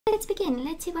let's begin.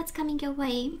 Let's see what's coming your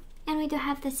way. And we do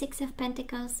have the Six of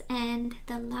Pentacles and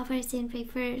the Lovers in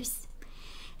reverse.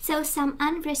 So some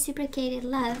unreciprocated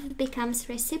love becomes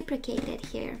reciprocated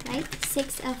here, right?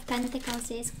 Six of Pentacles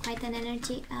is quite an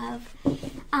energy of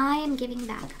I am giving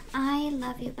back, I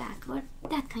love you back, or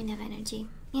that kind of energy,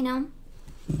 you know?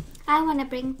 I want to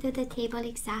bring to the table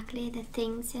exactly the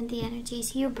things and the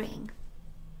energies you bring.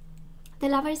 The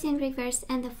Lovers in reverse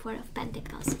and the Four of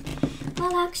Pentacles.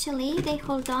 Well, actually, they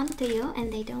hold on to you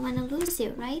and they don't want to lose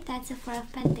you, right? That's the Four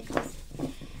of Pentacles.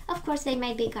 Of course, they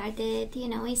might be guarded, you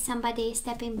know, is somebody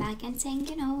stepping back and saying,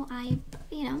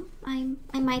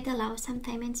 I might allow some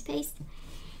time and space.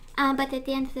 But at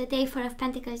the end of the day, Four of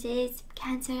Pentacles is,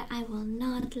 Cancer, I will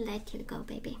not let you go,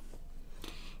 baby.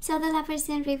 So the Lovers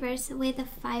in reverse with the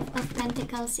Five of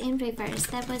Pentacles in reverse.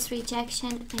 That was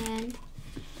rejection, and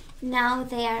now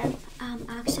they are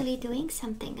actually doing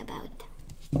something about it,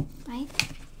 right?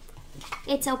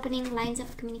 It's opening lines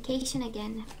of communication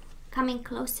again, coming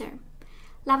closer.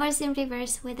 Lovers in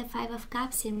reverse with the Five of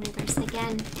Cups in reverse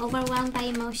again, overwhelmed by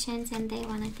emotions and they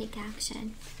want to take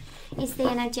action. It's the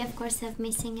energy, of course, of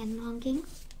missing and longing.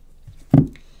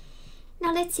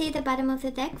 Now let's see the bottom of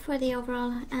the deck for the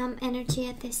overall energy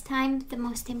at this time, the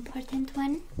most important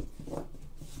one.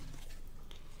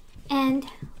 And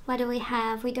what do we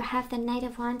have? We do have the Knight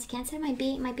of Wands. Cancer might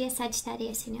be a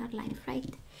Sagittarius in your life,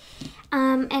 right?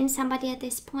 And somebody at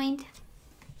this point,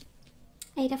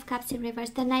 Eight of Cups in reverse,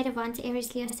 the Knight of Wands,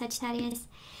 Aries, Leo, Sagittarius,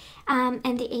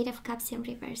 and the Eight of Cups in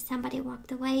reverse. Somebody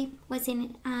walked away, was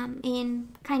in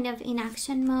kind of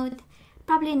inaction mode,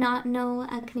 probably no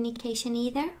communication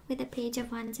either, with the Page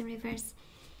of Wands in reverse.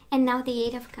 And now the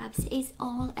Eight of Cups is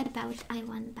all about I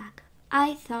want back.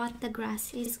 I thought the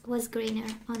grass was greener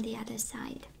on the other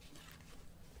side.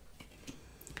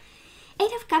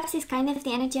 Eight of Cups is kind of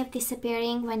the energy of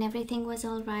disappearing when everything was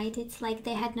all right. It's like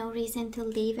they had no reason to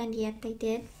leave and yet they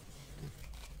did.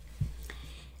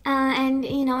 And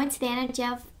you know, it's the energy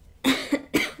of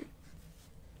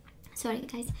sorry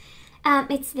guys,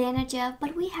 it's the energy of,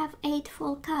 but we have 8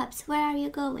 full cups, where are you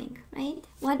going, right?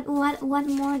 What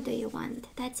more do you want?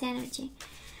 That's energy.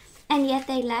 And yet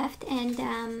they left, and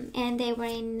they were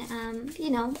in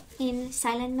in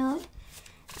silent mode.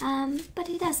 But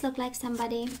it does look like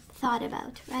somebody thought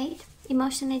about, right?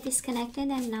 Emotionally disconnected,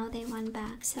 and now they want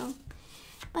back. So,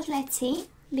 but let's see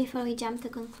before we jump to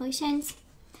conclusions.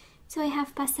 So we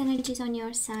have past energies on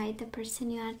your side, the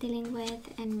person you are dealing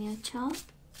with, and mutual.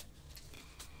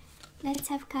 Let's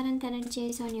have current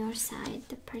energies on your side,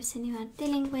 the person you are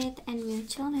dealing with, and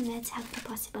mutual, and let's have the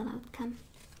possible outcome.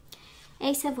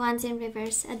 Ace of Wands in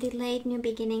reverse, a delayed new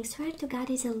beginning. Swear to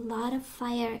God, is a lot of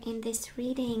fire in this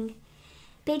reading.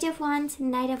 Page of Wands,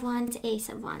 Knight of Wands, Ace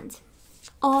of Wands.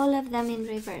 All of them in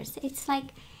reverse. It's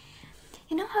like,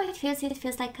 you know how it feels? It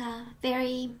feels like a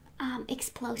very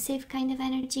explosive kind of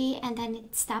energy, and then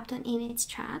it stopped in its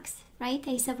tracks, right?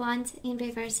 Ace of Wands in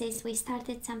reverse is we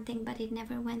started something, but it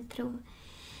never went through.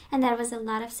 And there was a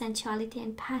lot of sensuality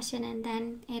and passion, and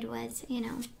then it was,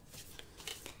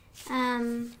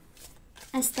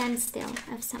 a standstill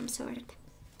of some sort.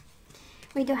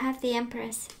 We do have the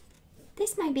Empress.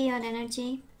 This might be your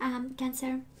energy,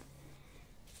 Cancer.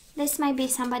 This might be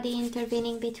somebody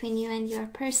intervening between you and your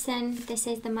person. This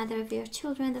is the mother of your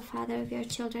children, the father of your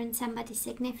children, somebody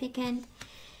significant.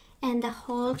 And the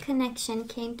whole connection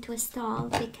came to a stall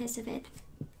because of it.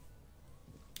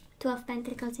 Two of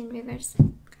Pentacles in reverse.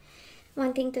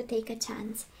 Wanting to take a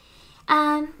chance.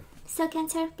 So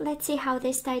Cancer, let's see how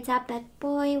this ties up. But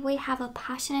boy, we have a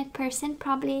passionate person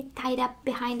probably tied up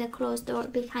behind a closed door,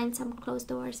 behind some closed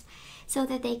doors, so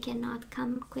that they cannot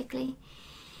come quickly.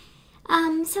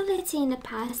 So let's see in the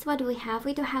past, what do we have?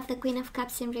 We do have the Queen of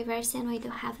Cups in reverse, and we do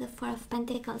have the Four of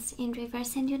Pentacles in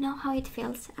reverse. And you know how it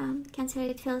feels, Cancer.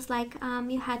 It feels like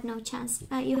you had no chance,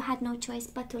 you had no choice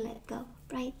but to let go,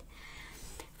 right?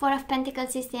 Four of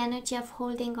Pentacles is the energy of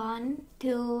holding on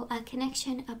to a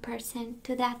connection, a person,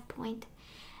 to that point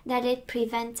that it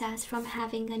prevents us from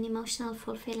having an emotional,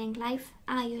 fulfilling life.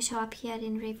 You show up here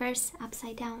in reverse,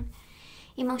 upside down,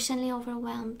 emotionally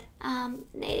overwhelmed.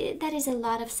 There is a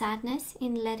lot of sadness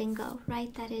in letting go,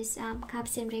 right? That is,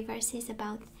 Cups in reverse is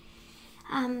about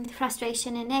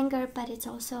frustration and anger, but it's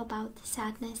also about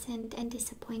sadness and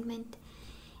disappointment.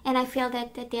 And I feel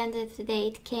that at the end of the day,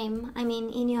 it came,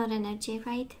 in your energy,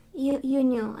 right? You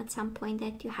knew at some point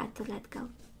that you had to let go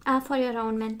for your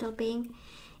own mental being,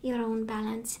 your own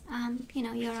balance,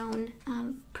 your own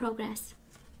progress.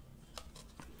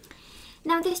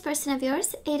 Now this person of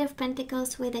yours, Eight of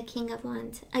Pentacles with the King of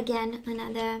Wands. Again,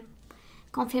 another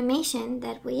confirmation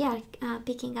that we are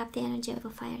picking up the energy of a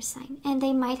fire sign. And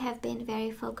they might have been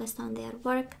very focused on their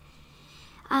work,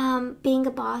 being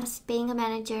a boss, being a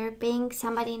manager, being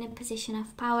somebody in a position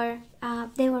of power.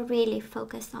 They were really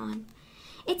focused on.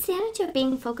 It's the energy of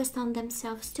being focused on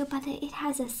themselves too, but it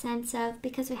has a sense of,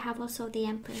 because we have also the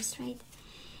Empress, right?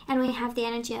 And we have the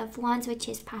energy of Wands, which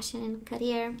is passion and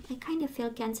career. I kind of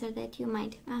feel, Cancer, that you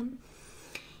might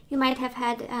have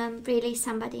had really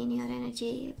somebody in your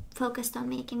energy focused on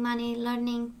making money,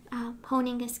 learning,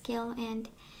 honing a skill, and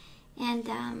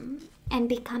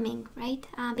becoming, right?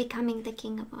 Becoming the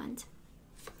King of Wands.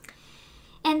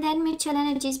 And then mutual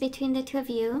energies between the two of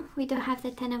you. We do have the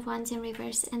Ten of Wands in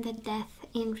reverse and the Death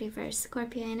in reverse,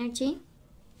 Scorpio energy.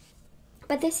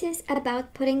 But this is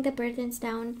about putting the burdens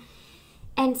down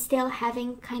and still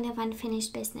having kind of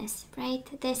unfinished business, right?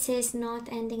 This is not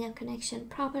ending a connection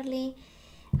properly.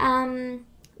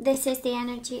 This is the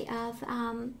energy of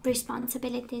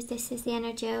responsibilities. This is the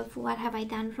energy of what have I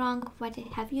done wrong? What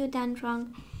have you done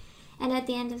wrong? And at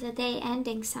the end of the day,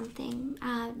 ending something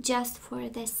just for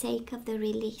the sake of the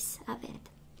release of it.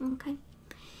 Okay?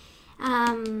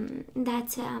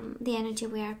 That's the energy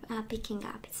we are picking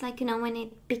up. It's like, when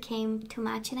it became too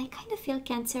much. And I kind of feel,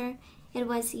 Cancer, it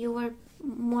was you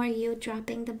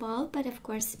dropping the ball. But of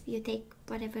course, you take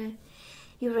whatever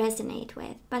you resonate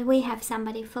with. But we have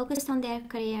somebody focused on their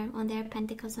career, on their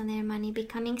pentacles, on their money,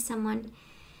 becoming someone.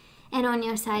 And on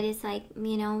your side, it's like,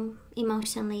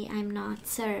 emotionally, I'm not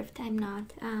served. I'm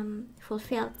not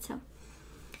fulfilled. So,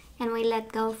 and we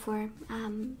let go to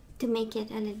make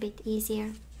it a little bit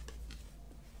easier.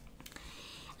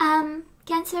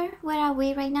 Cancer, where are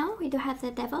we right now? We do have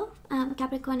the Devil,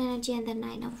 Capricorn energy, and the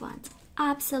Nine of Wands.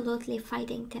 Absolutely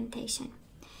fighting temptation.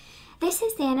 This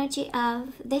is the energy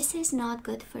of, this is not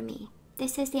good for me.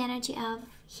 This is the energy of,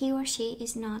 he or she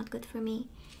is not good for me.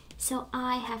 So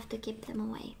I have to keep them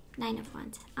away. Nine of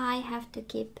Wands. I have to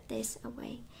keep this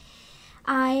away.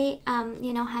 I,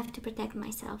 have to protect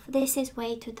myself. This is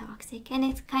way too toxic. And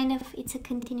it's a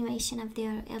continuation of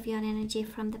your energy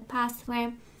from the past,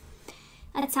 where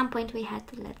at some point we had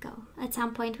to let go. At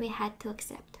some point we had to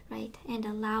accept, right? And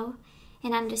allow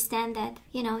and understand that,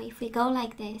 if we go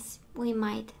like this, we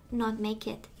might not make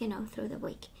it, through the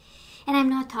week. And I'm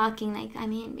not talking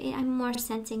I'm more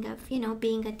sensing of,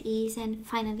 being at ease and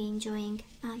finally enjoying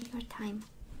your time.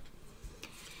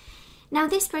 Now,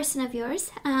 this person of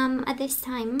yours, at this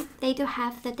time, they do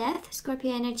have the Death,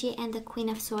 Scorpio energy, and the Queen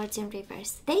of Swords in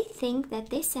reverse. They think that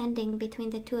this ending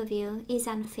between the two of you is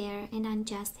unfair and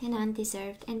unjust and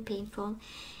undeserved and painful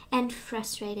and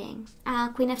frustrating.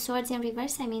 Queen of Swords in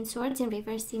reverse, swords in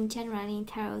reverse in general in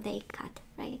tarot, they cut,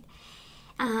 right?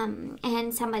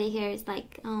 And somebody here is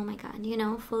like, oh my God,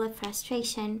 full of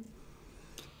frustration.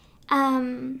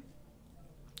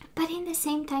 But in the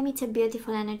same time, it's a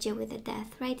beautiful energy with the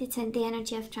Death, right? It's the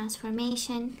energy of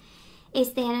transformation.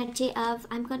 It's the energy of,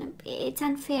 it's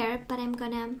unfair, but I'm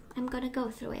gonna go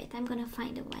through it. I'm gonna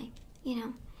find a way,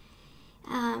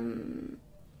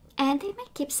 And they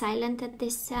might keep silent at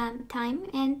this time,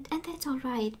 and that's all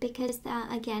right, because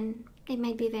again, they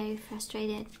might be very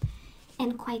frustrated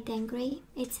and quite angry.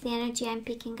 It's the energy I'm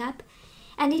picking up.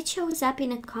 And it shows up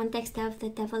in a context of the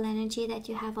Devil energy that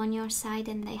you have on your side,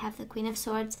 and they have the Queen of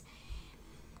Swords,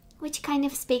 which kind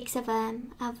of speaks of a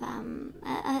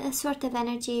sort of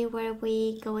energy where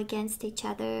we go against each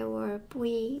other, or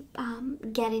we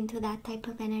get into that type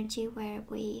of energy where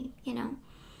we, I'm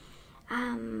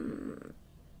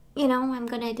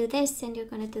gonna do this and you're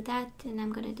gonna do that, and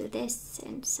I'm gonna do this,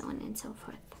 and so on and so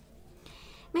forth.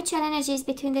 Mutual energies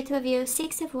between the two of you,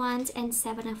 Six of Wands and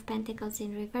Seven of Pentacles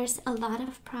in reverse. A lot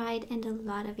of pride and a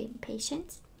lot of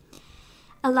impatience.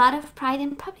 A lot of pride,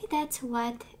 and probably that's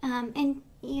what, and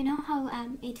you know how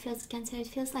it feels, Cancer? It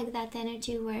feels like that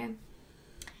energy where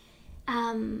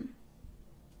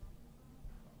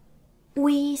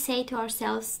we say to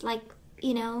ourselves, like,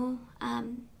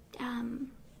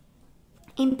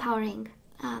 empowering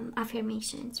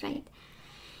affirmations, right?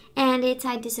 And it's,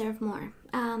 I deserve more.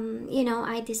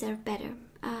 I deserve better.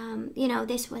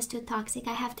 This was too toxic.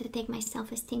 I have to take my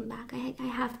self-esteem back. I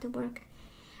have to work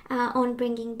on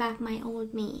bringing back my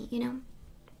old me, And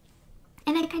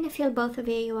I kind of feel both of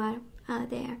you are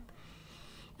there.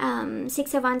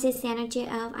 Six of Wands is the energy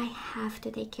of, I have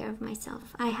to take care of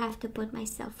myself. I have to put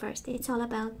myself first. It's all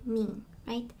about me,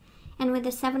 right? And with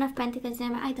the Seven of Pentacles,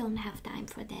 I don't have time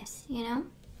for this,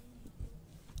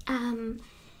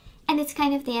 And it's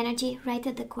kind of the energy right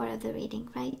at the core of the reading,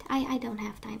 right? I don't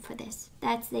have time for this.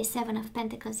 That's the Seven of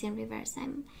Pentacles in reverse.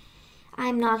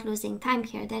 I'm not losing time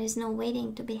here. There is no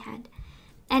waiting to be had.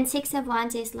 And Six of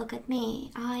Wands is, look at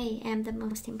me. I am the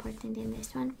most important in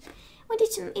this one.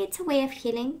 Well, it's a way of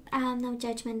healing. No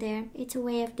judgment there. It's a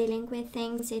way of dealing with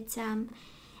things. It's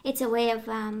a way of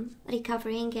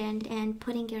recovering and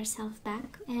putting yourself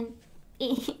back. And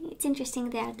it's interesting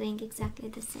they are doing exactly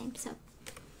the same. So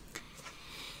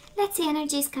let's see,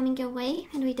 energy is coming your way,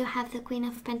 and we do have the Queen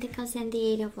of Pentacles and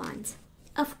the Eight of Wands.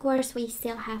 Of course, we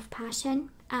still have passion.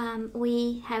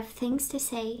 We have things to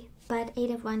say, but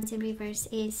Eight of Wands in reverse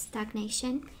is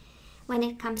stagnation when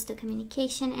it comes to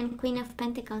communication, and Queen of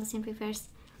Pentacles in reverse,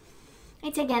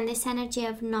 it's again this energy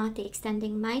of not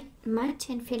extending much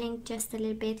and feeling just a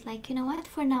little bit like, you know what,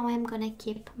 for now I'm gonna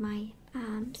keep my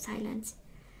silence.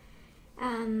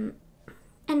 And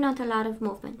not a lot of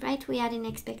movement, right? We are in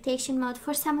expectation mode.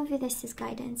 For some of you, this is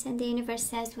guidance, and the universe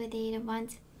says with the Eight of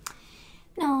Wands,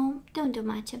 no, don't do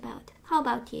much about. How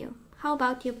about you? How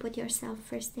about you put yourself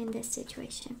first in this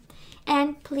situation?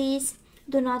 And please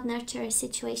do not nurture a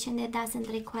situation that doesn't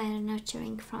require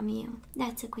nurturing from you.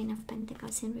 That's a Queen of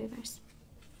Pentacles in reverse.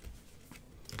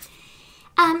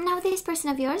 Now this person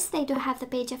of yours, they do have the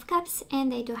Page of Cups,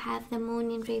 and they do have the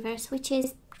Moon in reverse, which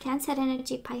is Cancer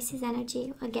energy, Pisces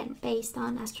energy. Again, based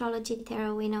on astrology,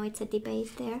 tarot, we know it's a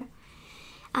debate there.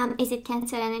 Is it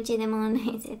Cancer energy, the Moon?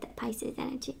 Is it the Pisces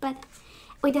energy? But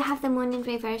we do have the Moon in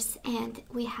reverse, and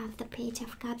we have the Page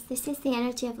of Cups. This is the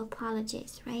energy of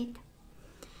apologies, right?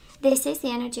 This is the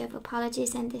energy of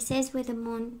apologies, and this is with the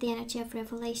Moon, the energy of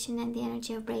revelation and the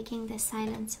energy of breaking the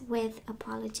silence with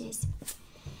apologies.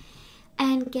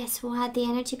 And guess what? The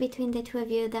energy between the two of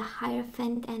you, the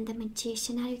Hierophant and the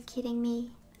Magician. Are you kidding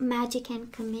me? Magic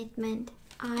and commitment.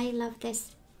 I love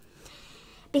this.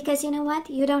 Because you know what?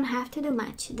 You don't have to do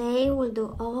much. They will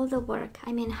do all the work.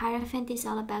 I mean, Hierophant is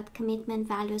all about commitment,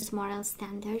 values, moral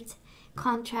standards,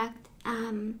 contract,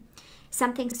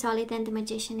 something solid, and the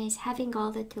Magician is having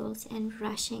all the tools and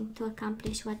rushing to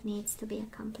accomplish what needs to be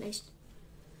accomplished.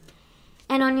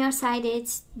 And on your side,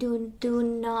 it's do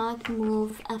not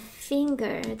move a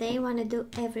finger. They want to do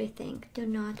everything. Do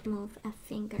not move a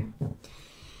finger.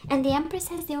 And the Empress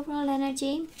has the overall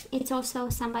energy. It's also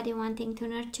somebody wanting to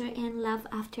nurture and love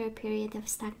after a period of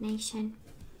stagnation.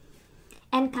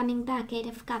 And coming back, Eight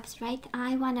of Cups, right?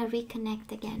 I want to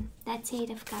reconnect again. That's Eight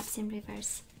of Cups in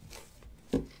reverse.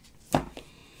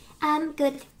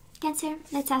 Good. Cancer,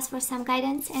 let's ask for some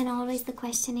guidance. And always the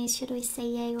question is, should we say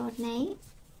yay or nay?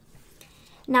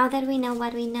 Now that we know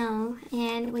what we know,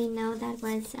 and we know that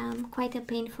was quite a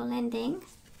painful ending,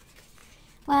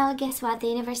 well, guess what? The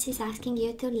universe is asking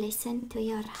you to listen to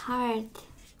your heart.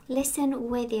 Listen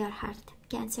with your heart,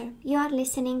 Cancer. You are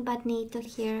listening, but need to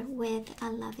hear with a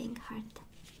loving heart.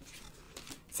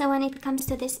 So when it comes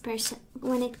to this person,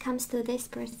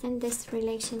 this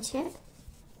relationship,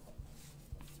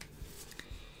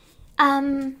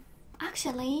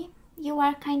 actually, you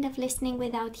are kind of listening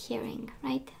without hearing,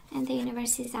 right? And the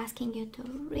universe is asking you to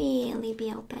really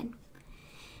be open.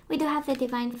 We do have the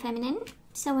Divine Feminine.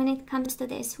 So when it comes to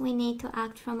this, we need to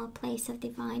act from a place of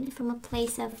divine, from a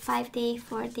place of 5D,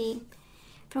 4D,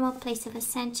 from a place of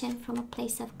ascension, from a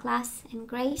place of class and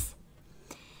grace.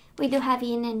 We do have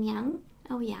Yin and Yang.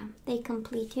 Oh yeah, they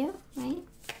complete you, right?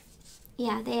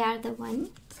 Yeah, they are the one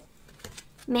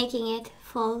making it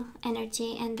full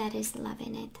energy, and that is love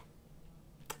in it.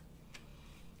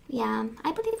 Yeah,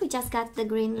 I believe we just got the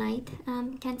green light,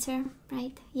 Cancer,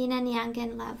 right? Yin and Yang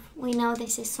and love. We know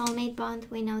this is soulmate bond.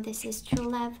 We know this is true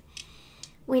love.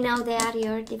 We know they are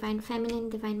your Divine Feminine,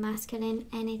 Divine Masculine,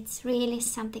 and it's really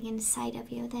something inside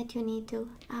of you that you need to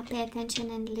pay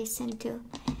attention and listen to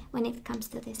when it comes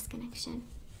to this connection.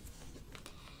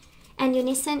 And you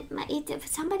listen, if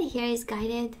somebody here is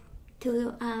guided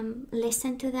to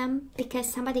listen to them,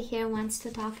 because somebody here wants to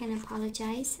talk and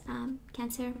apologize,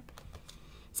 Cancer.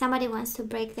 Somebody wants to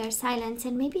break their silence,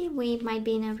 and maybe we might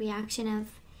be in a reaction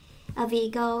of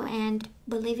ego and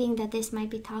believing that this might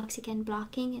be toxic and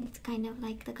blocking. And it's kind of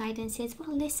like the guidance is,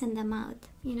 well, listen them out,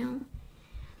 you know.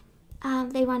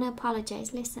 They want to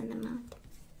apologize, listen them out.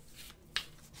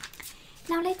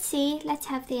 Now let's see, let's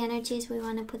have the energies we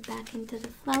want to put back into the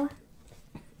flow.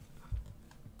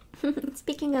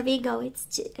 Speaking of ego,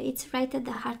 it's right at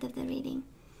the heart of the reading.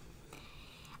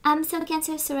 So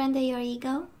Cancer, surrender your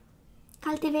ego.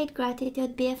 Cultivate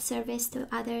gratitude, be of service to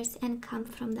others, and come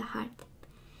from the heart.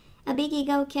 A big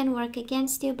ego can work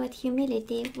against you, but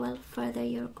humility will further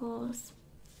your goals.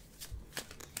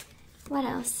 What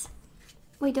else?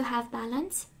 We do have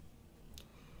balance.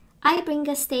 I bring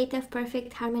a state of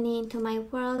perfect harmony into my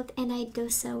world, and I do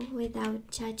so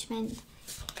without judgment.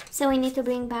 So we need to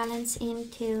bring balance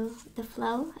into the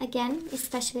flow, again,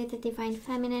 especially the Divine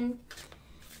Feminine.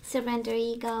 Surrender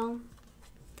ego.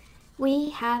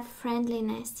 We have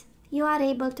friendliness. You are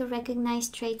able to recognize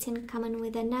traits in common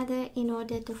with another in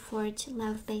order to forge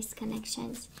love-based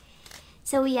connections.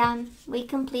 So yeah, we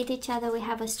complete each other. We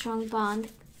have a strong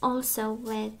bond, also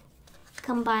with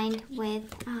combined with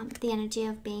the energy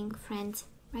of being friends,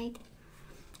 right?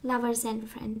 Lovers and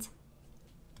friends.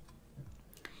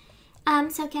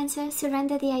 So Cancer,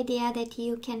 surrender the idea that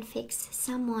you can fix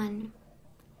someone.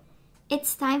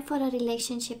 It's time for a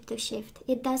relationship to shift.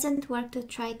 It doesn't work to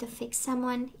try to fix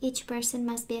someone. Each person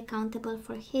must be accountable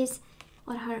for his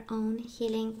or her own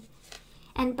healing.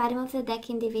 And bottom of the deck,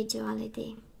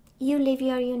 individuality. You leave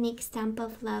your unique stamp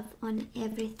of love on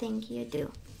everything you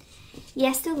do.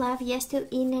 Yes to love, yes to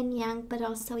yin and yang, but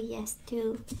also yes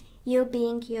to you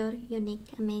being your unique,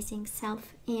 amazing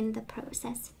self in the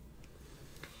process.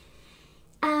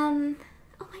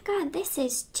 Oh my god, this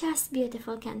is just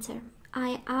beautiful, Cancer.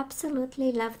 I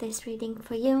absolutely love this reading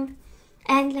for you.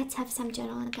 And let's have some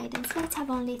general guidance. Let's have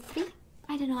only 3.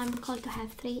 I don't know, I'm called to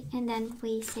have 3, and then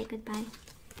we say goodbye.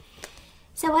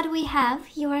 So what we have,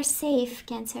 you are safe,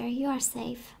 Cancer, you are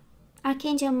safe.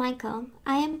 Archangel Michael,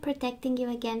 I am protecting you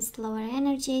against lower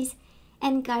energies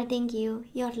and guarding you,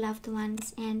 your loved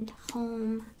ones, and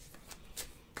home.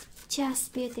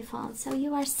 Just beautiful. So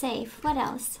you are safe. What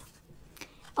else?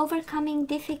 Overcoming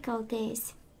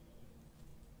difficulties.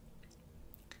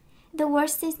 The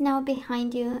worst is now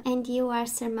behind you and you are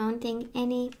surmounting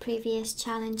any previous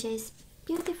challenges.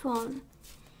 Beautiful.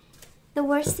 The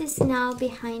worst is now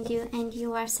behind you and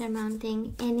you are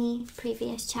surmounting any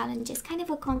previous challenges. Kind of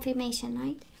a confirmation,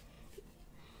 right?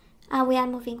 We are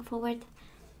moving forward.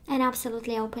 And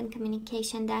absolutely open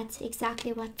communication. That's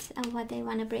exactly what they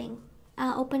want to bring.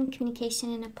 Open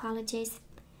communication and apologies.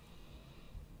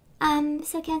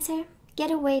 So Cancer,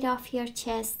 get a weight off your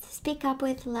chest. Speak up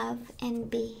with love and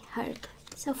be heard.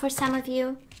 So for some of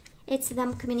you, it's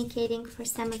them communicating. For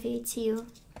some of you, it's you.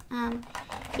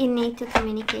 In need to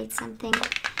communicate something.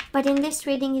 But in this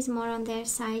reading is more on their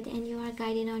side and you are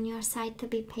guided on your side to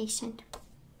be patient.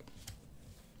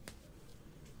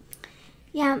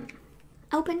 Yeah.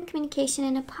 Open communication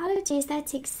and apologies.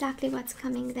 That's exactly what's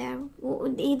coming there.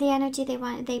 The energy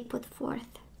they put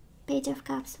forth. Page of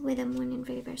Cups with the moon in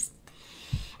reverse.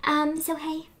 So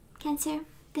hey, Cancer,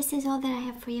 this is all that I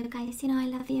have for you guys. You know I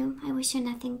love you. I wish you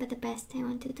nothing but the best. I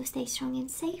want you to stay strong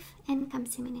and safe, and come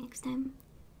see me next time.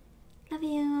 Love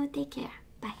you. Take care.